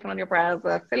 get it open on your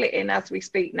browser, fill it in as we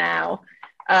speak now.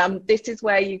 This is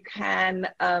where you can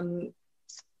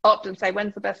opt and say,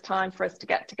 when's the best time for us to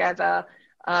get together?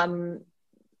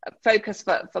 Focus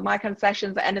for my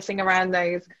concessions, anything around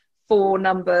those 4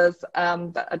 numbers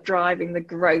that are driving the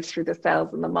growth through the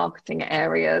sales and the marketing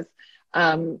areas.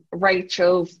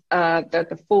 Rachel's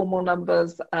the formal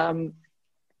numbers,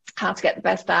 how to get the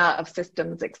best out of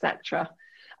systems, etc.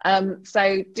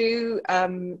 So do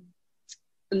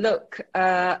look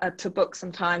to book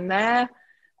some time there,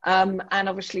 and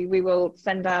obviously we will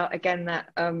send out again that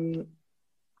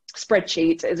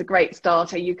spreadsheet is a great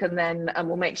starter. You can then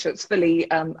we'll make sure it's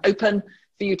fully open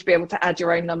for you to be able to add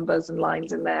your own numbers and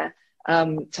lines in there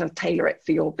to tailor it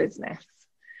for your business.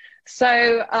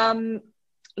 So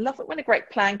love it when a great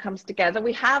plan comes together.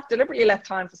 We have deliberately left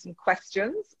time for some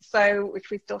questions, so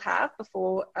which we still have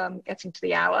before getting to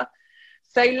the hour.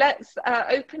 So let's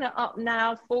open it up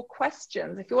now for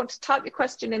questions. If you want to type your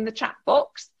question in the chat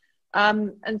box,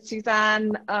 and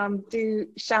Suzanne, do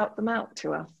shout them out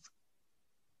to us.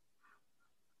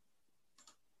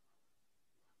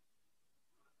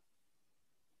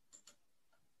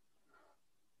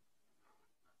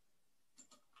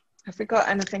 Have we got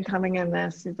anything coming in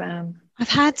there, Suzanne? I've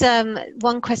had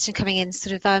one question coming in,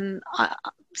 sort of,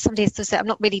 somebody has said, I'm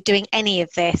not really doing any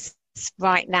of this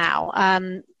right now.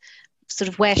 Sort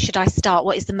of, where should I start?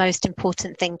 What is the most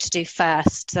important thing to do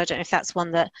first? So I don't know if that's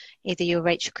one that either you or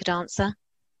Rachel could answer.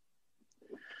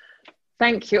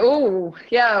 Thank you. Oh,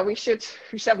 yeah, we should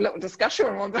have a little discussion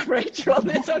on Rachel on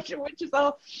this,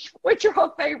 which are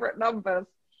our favourite numbers.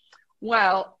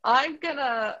 Well, I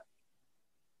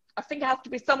think it has to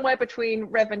be somewhere between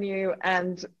revenue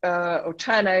and or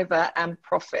turnover and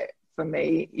profit for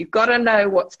me. You've got to know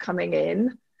what's coming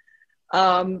in,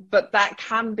 but that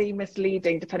can be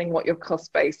misleading depending what your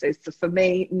cost base is. So for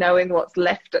me, knowing what's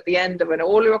left at the end of when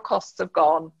all your costs have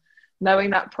gone,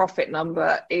 knowing that profit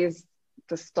number is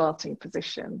the starting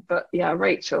position. But yeah,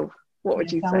 Rachel, what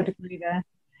would you say? I would agree there.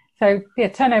 So yeah,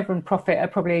 turnover and profit are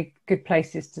probably good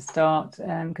places to start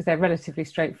because they're relatively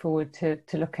straightforward to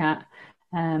look at.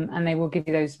 And they will give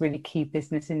you those really key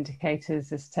business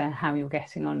indicators as to how you're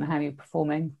getting on and how you're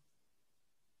performing.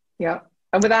 Yeah,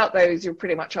 and without those, you're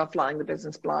pretty much flying the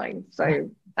business blind. So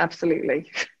absolutely,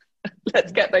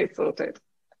 let's get those sorted.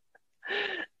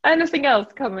 Anything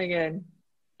else coming in?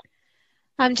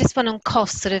 Just one on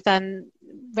costs. Sort of,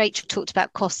 Rachel talked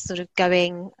about costs sort of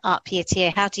going up year to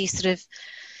year. How do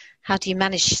you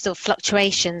manage sort of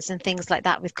fluctuations and things like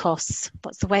that with costs?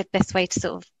 What's the best way to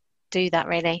sort of do that,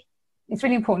 really? It's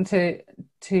really important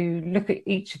to look at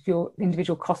each of your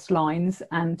individual cost lines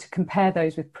and to compare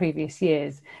those with previous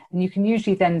years. And you can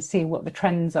usually then see what the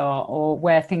trends are or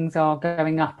where things are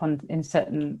going up in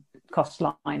certain cost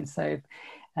lines. So,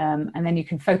 and then you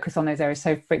can focus on those areas.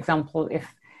 So, for example,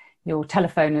 if your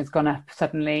telephone has gone up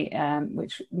suddenly,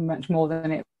 which much more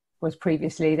than it was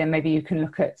previously, then maybe you can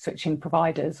look at switching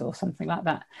providers or something like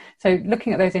that. So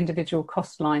looking at those individual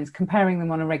cost lines, comparing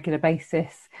them on a regular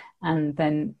basis, and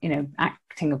then, you know,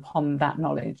 acting upon that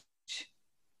knowledge.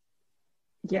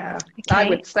 Yeah, okay. I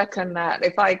would second that.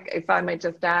 If I may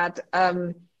just add,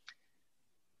 for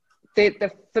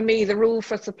me, the rule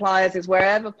for suppliers is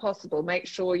wherever possible, make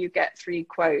sure you get 3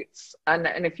 quotes. And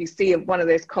if you see one of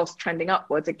those costs trending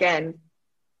upwards, again,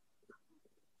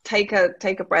 take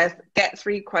a breath, get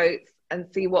 3 quotes and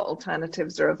see what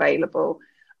alternatives are available,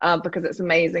 because it's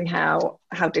amazing how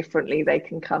differently they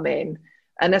can come in,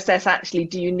 and assess actually,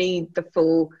 do you need the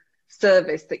full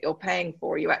service that you're paying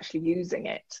for? Are you actually using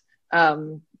it?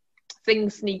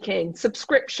 Things sneak in.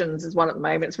 Subscriptions is one at the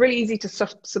moment. It's really easy to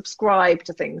subscribe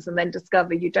to things and then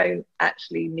discover you don't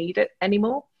actually need it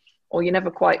anymore, or you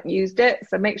never quite used it.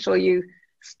 So make sure you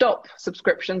stop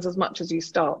subscriptions as much as you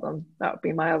start them. That would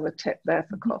be my other tip there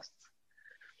for costs.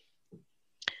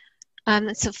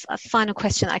 So a final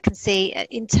question I can see,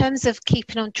 in terms of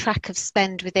keeping on track of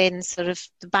spend within sort of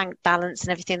the bank balance and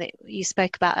everything that you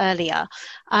spoke about earlier,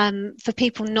 for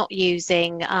people not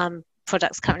using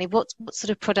products currently, what sort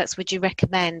of products would you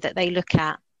recommend that they look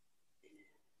at?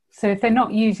 So if they're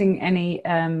not using any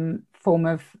form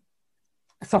of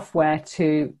software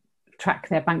to track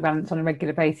their bank balance on a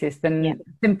regular basis, then a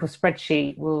simple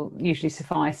spreadsheet will usually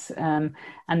suffice, and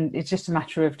it's just a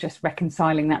matter of just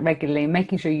reconciling that regularly and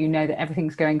making sure you know that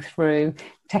everything's going through,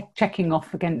 checking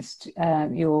off against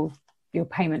your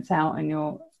payments out and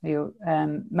your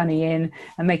money in,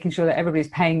 and making sure that everybody's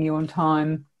paying you on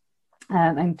time,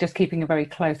 and just keeping a very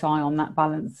close eye on that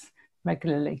balance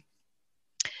regularly.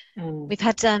 We've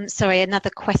had another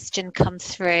question come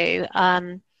through.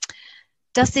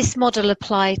 Does this model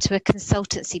apply to a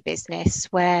consultancy business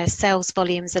where sales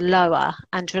volumes are lower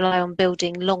and rely on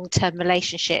building long-term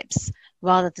relationships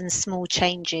rather than small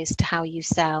changes to how you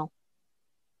sell?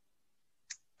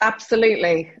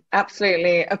 Absolutely,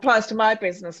 absolutely. It applies to my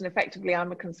business, and effectively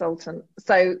I'm a consultant.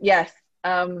 So yes,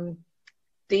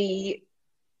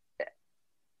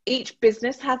 each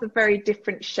business has a very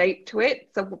different shape to it.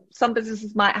 So some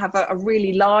businesses might have a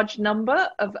really large number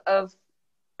of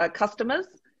customers,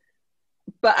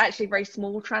 but actually very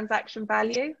small transaction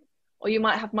value, or you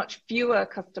might have much fewer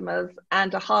customers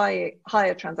and a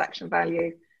higher transaction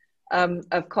value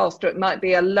of cost, or it might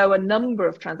be a lower number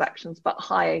of transactions but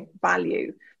high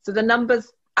value. So the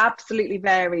numbers absolutely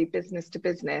vary business to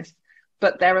business,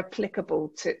 but they're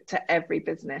applicable to every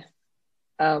business.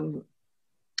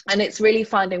 And it's really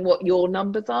finding what your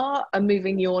numbers are and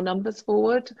moving your numbers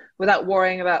forward without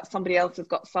worrying about somebody else has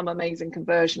got some amazing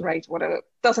conversion rate or whatever. It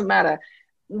doesn't matter.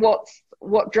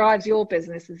 What drives your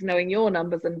business is knowing your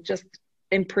numbers and just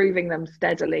improving them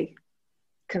steadily,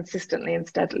 consistently and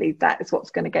steadily. That is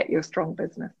what's going to get you a strong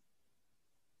business.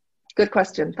 Good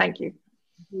question. Thank you.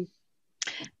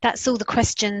 That's all the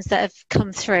questions that have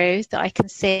come through that I can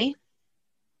see.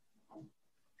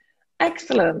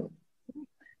 Excellent.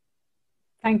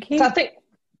 Thank you. So I think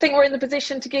we're in the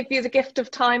position to give you the gift of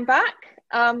time back.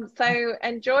 So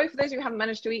enjoy. For those of you who haven't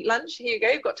managed to eat lunch, here you go.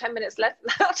 You've got 10 minutes left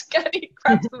now to go and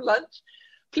grab some lunch.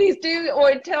 Please do,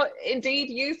 or indeed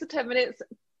use the 10 minutes,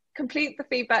 complete the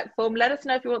feedback form. Let us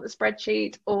know if you want the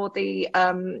spreadsheet or the,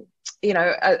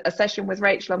 a session with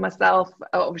Rachel or myself,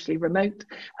 obviously remote,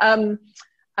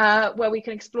 where we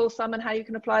can explore some and how you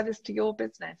can apply this to your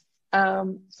business.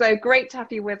 So great to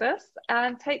have you with us,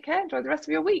 and take care. Enjoy the rest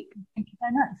of your week. Thank you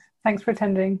very much. Thanks for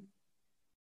attending.